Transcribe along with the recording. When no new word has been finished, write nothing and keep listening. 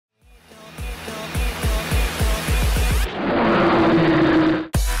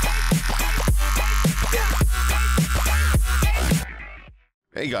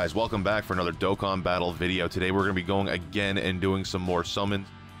guys, welcome back for another Dokkan Battle video. Today we're going to be going again and doing some more summons.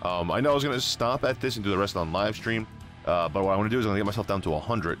 I know I was going to stop at this and do the rest on live stream, but what I want to do is I'm going to get myself down to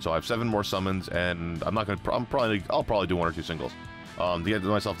 100. So I have 7 more summons, and I'm not going to. I'll probably do 1 or 2 singles. To get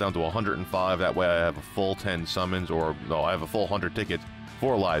myself down to 105. That way I have a full 10 summons, or no, I have a full 100 tickets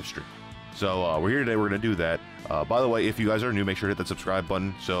for live stream. So we're here today. We're going to do that. By the way, if you guys are new, make sure to hit that subscribe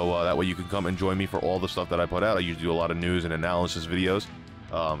button, so that way you can come and join me for all the stuff that I put out. I usually do a lot of news and analysis videos.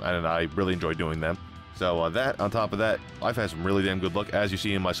 And I really enjoy doing them. So that, on top of that, I've had some really damn good luck, as you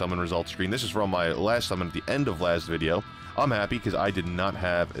see in my summon results screen. This is from my last summon at the end of last video. I'm happy because I did not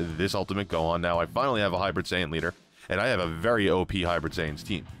have this ultimate go on. Now I finally have a Hybrid Saiyan leader, and I have a very OP Hybrid Saiyans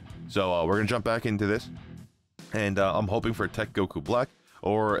team. So we're going to jump back into this, and I'm hoping for a Tech Goku Black,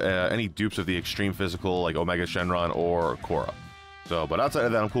 or any dupes of the Extreme Physical, like Omega Shenron or Korra. So, but outside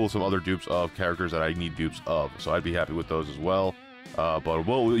of that, I'm cool with some other dupes of characters that I need dupes of, so I'd be happy with those as well. But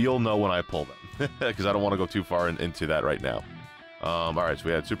you'll know when I pull them, because I don't want to go too far into that right now. Alright, so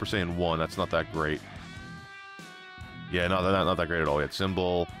we had Super Saiyan 1, that's not that great. Yeah, no, not that great at all. We had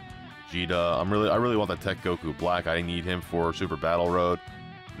Symbol, Vegeta. I really want that Tech Goku Black. I need him for Super Battle Road.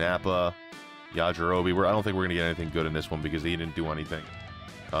 Nappa, Yajirobe. I don't think we're going to get anything good in this one, because he didn't do anything.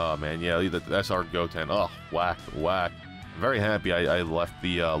 Oh, man, yeah, the SR Goten. Oh, whack. I'm very happy I left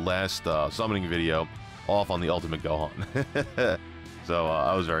the last summoning video off on the Ultimate Gohan. So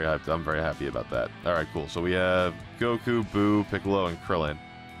I was very hyped. I'm very happy about that. Alright, cool. So we have Goku, Boo, Piccolo, and Krillin.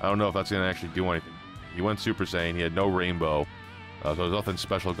 I don't know if that's going to actually do anything. He went Super Saiyan. He had no Rainbow. So there's nothing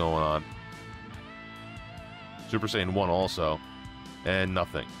special going on. Super Saiyan 1 also. And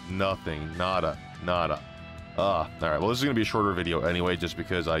nothing. Nada. Alright, well this is going to be a shorter video anyway, just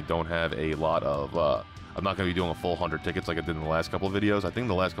because I don't have a lot of... I'm not going to be doing a full 100 tickets like I did in the last couple of videos. I think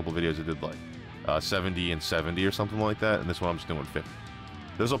the last couple of videos I did like 70 and 70 or something like that, and this one I'm just doing 50.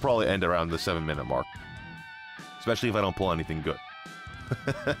 This will probably end around the 7-minute mark, especially if I don't pull anything good,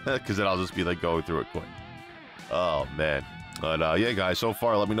 because then I'll just be like going through it quick. Oh man, but yeah, guys, so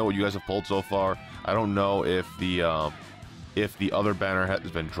far let me know what you guys have pulled so far. I don't know if the other banner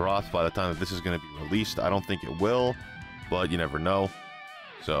has been dropped by the time that this is going to be released. I don't think it will, but you never know.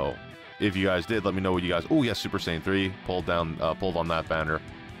 So if you guys did, let me know what you guys. Oh yes, Super Saiyan 3 pulled on that banner.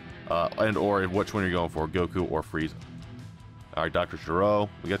 And or which one you're going for, Goku or Frieza. Alright, Dr. Gero.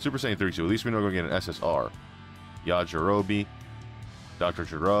 We got Super Saiyan 3, so at least we know we're going to get an SSR. Yajirobe. Dr.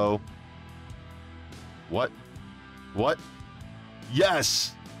 Gero. What?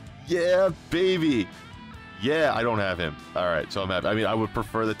 Yes! Yeah, baby! Yeah, I don't have him. Alright, so I'm happy. I mean, I would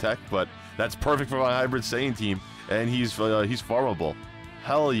prefer the tech, but that's perfect for my Hybrid Saiyan team, and he's farmable.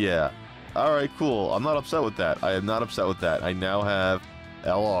 Hell yeah. Alright, cool. I'm not upset with that. I am not upset with that. I now have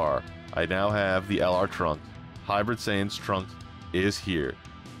LR. I now have the LR Trunks. Hybrid Saiyan's Trunks is here.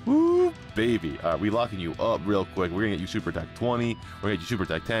 Woo, baby. Alright, we locking you up real quick. We're gonna get you Super Attack 20. We're gonna get you Super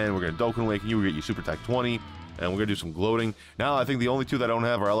Attack 10. We're gonna Dokkan Awaken you. We're gonna get you Super Attack 20. And we're gonna do some gloating. Now, I think the only two that I don't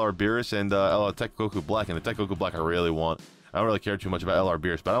have are LR Beerus and LR Tech Goku Black. And the Tech Goku Black I really want. I don't really care too much about LR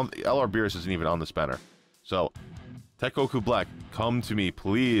Beerus, but LR Beerus isn't even on this banner. So, Tech Goku Black, come to me,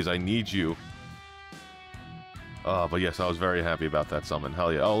 please. I need you. But yes, I was very happy about that summon.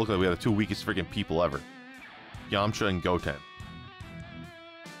 Hell yeah. Oh, look, we have the 2 weakest freaking people ever. Yamcha and Goten.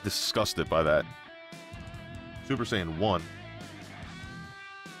 Disgusted by that. Super Saiyan 1.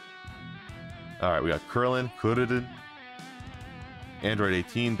 Alright, we got Krillin, Kuririn, Android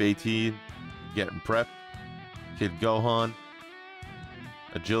 18, Beitin, getting prepped, Kid Gohan,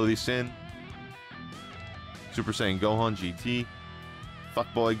 Agility Sin, Super Saiyan Gohan GT,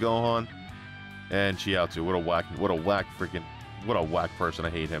 Fuckboy Gohan, and Chiaotzu. What a whack person. I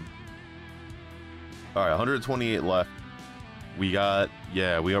hate him. Alright, 128 left. We got,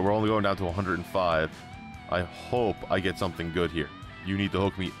 yeah, we're only going down to 105. I hope I get something good here. You need to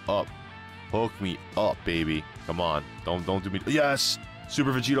hook me up. Hook me up, baby. Come on. Don't do me. Yes!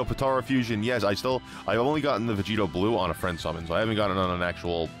 Super Vegito Potara Fusion. Yes, I've only gotten the Vegito Blue on a friend summon, so I haven't gotten it on an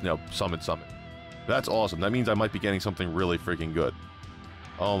actual, summon. That's awesome. That means I might be getting something really freaking good.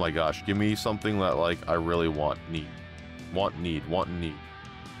 Oh my gosh, give me something that, like, I really want, need. Want, need.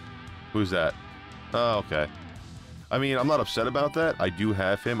 Who's that? Oh, okay. I mean, I'm not upset about that. I do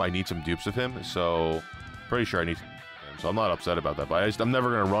have him. I need some dupes of him, so pretty sure I need him. So I'm not upset about that, but I'm never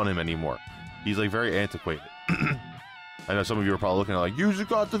going to run him anymore. He's, like, very antiquated. I know some of you are probably looking at like, you just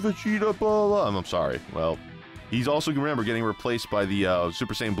got the Vegeta, blah, blah. I'm sorry. Well, he's also, remember, getting replaced by the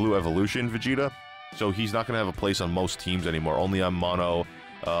Super Saiyan Blue Evolution Vegeta, so he's not going to have a place on most teams anymore, only on Mono.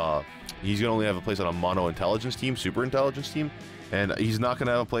 He's going to only have a place on a Mono Intelligence team, Super Intelligence team, and he's not going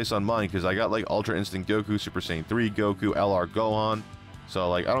to have a place on mine, because I got, like, Ultra Instinct Goku, Super Saiyan 3 Goku, LR Gohan, So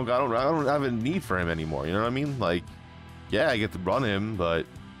like I don't have a need for him anymore. You know what I mean? Like, yeah, I get to run him, but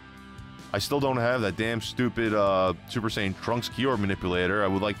I still don't have that damn stupid Super Saiyan Trunks Keyboard manipulator. I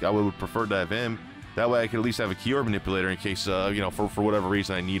would prefer to have him. That way I could at least have a keyboard manipulator in case you know, for whatever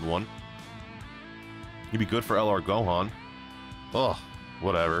reason I need one. He'd be good for LR Gohan. Ugh,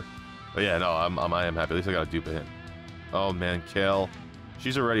 whatever. But yeah, no, I am happy. At least I got a dupe of him. Oh man, Kale.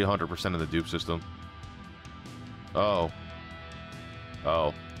 She's already 100% in the dupe system. Oh.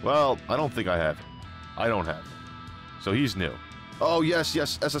 Oh. Well, I don't think I have him. I don't have him. So he's new. Oh, yes,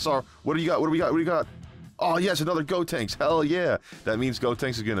 yes, SSR. What do you got? What do we got? What do you got? Oh, yes, another Gotenks. Hell yeah. That means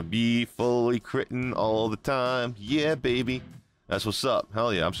Gotenks is going to be fully critting all the time. Yeah, baby. That's what's up.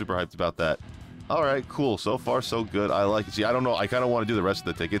 Hell yeah, I'm super hyped about that. All right, cool. So far, so good. I like it. See, I don't know. I kind of want to do the rest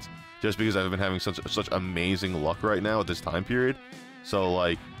of the tickets just because I've been having such amazing luck right now at this time period. So,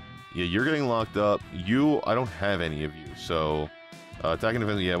 like, yeah, you're getting locked up. I don't have any of you. So, attacking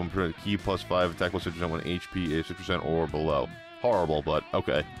defense, yeah, when put a key +5, attack +6% when HP is 6% or below. Horrible, but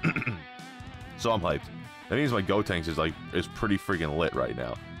okay. So I'm hyped. That means my Gotenks is pretty freaking lit right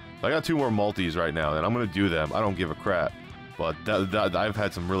now. I got 2 more multis right now, and I'm gonna do them. I don't give a crap. But I've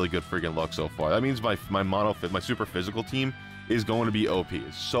had some really good freaking luck so far. That means my my super physical team is going to be OP.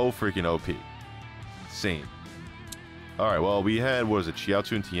 It's so freaking OP. Insane. Alright, well, we had, what is it,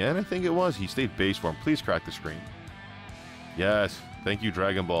 Chiaotzu and Tien, I think it was? He stayed base form. Please crack the screen. Yes. Thank you,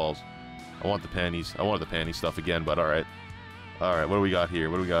 Dragon Balls. I want the panties. I wanted the panty stuff again, but alright. Alright, what do we got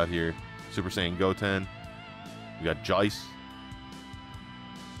here? What do we got here? Super Saiyan Goten. We got Jice.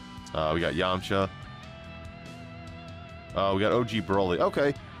 We got Yamcha. We got OG Broly.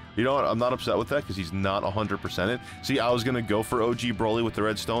 Okay. You know what? I'm not upset with that because he's not 100% it. See, I was going to go for OG Broly with the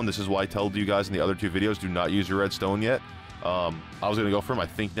red stone. This is why I told you guys in the other 2 videos, do not use your red stone yet. I was going to go for him. I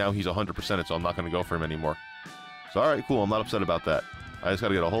think now he's 100% it, so I'm not going to go for him anymore. So, alright, cool. I'm not upset about that. I just got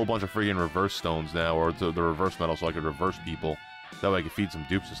to get a whole bunch of freaking reverse stones now, or the reverse metal, so I could reverse people. That way I could feed some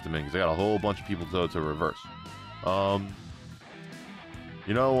dupe system in, because I got a whole bunch of people to reverse.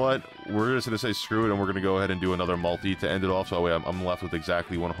 You know what? We're just going to say screw it, and we're going to go ahead and do another multi to end it off, so that way I'm left with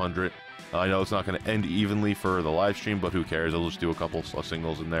exactly 100. I know it's not going to end evenly for the live stream, but who cares? I'll just do a couple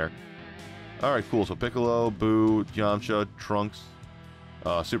singles in there. Alright, cool. So Piccolo, Boo, Yamcha, Trunks,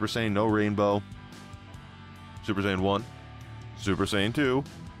 Super Saiyan, no Rainbow, Super Saiyan 1, Super Saiyan 2,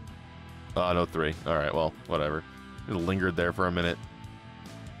 no 3. Alright, well, whatever. It lingered there for a minute.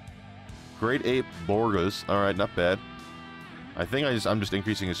 Great Ape, Borgas. Alright, not bad. I think I'm just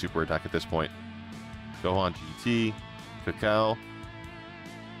increasing his super attack at this point. Gohan GT, Cacao,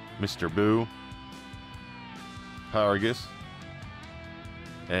 Mr. Boo, Paragus,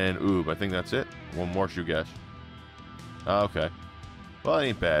 and Oob. I think that's it. One more Shugesh. Okay. Well, it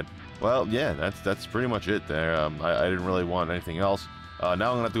ain't bad. Well, yeah, that's pretty much it there. I didn't really want anything else. Now I'm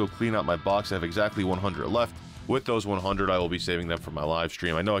gonna have to go clean out my box. I have exactly 100 left. With those 100, I will be saving them for my live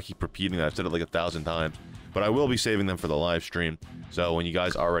stream. I know I keep repeating that. I've said it like 1,000 times. But I will be saving them for the live stream. So when you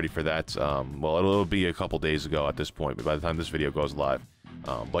guys are ready for that, well, it'll be a couple days ago at this point, but by the time this video goes live.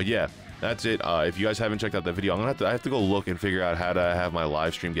 But yeah, that's it. If you guys haven't checked out that video, I have to go look and figure out how to have my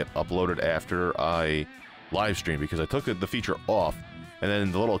live stream get uploaded after I live stream, because I took the feature off, and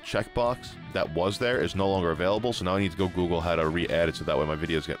then the little checkbox that was there is no longer available. So now I need to go Google how to re-add it so that way my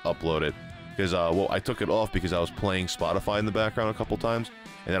videos get uploaded. Because, well, I took it off because I was playing Spotify in the background a couple times,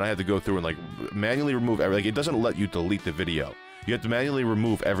 and then I had to go through and, like, manually remove every, like, it doesn't let you delete the video. You have to manually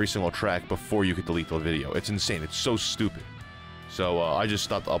remove every single track before you could delete the video. It's insane. It's so stupid. So, I just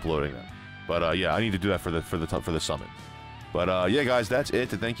stopped uploading them. But, yeah, I need to do that for the summon. But, yeah, guys, that's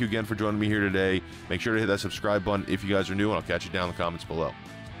it. And thank you again for joining me here today. Make sure to hit that subscribe button if you guys are new, and I'll catch you down in the comments below.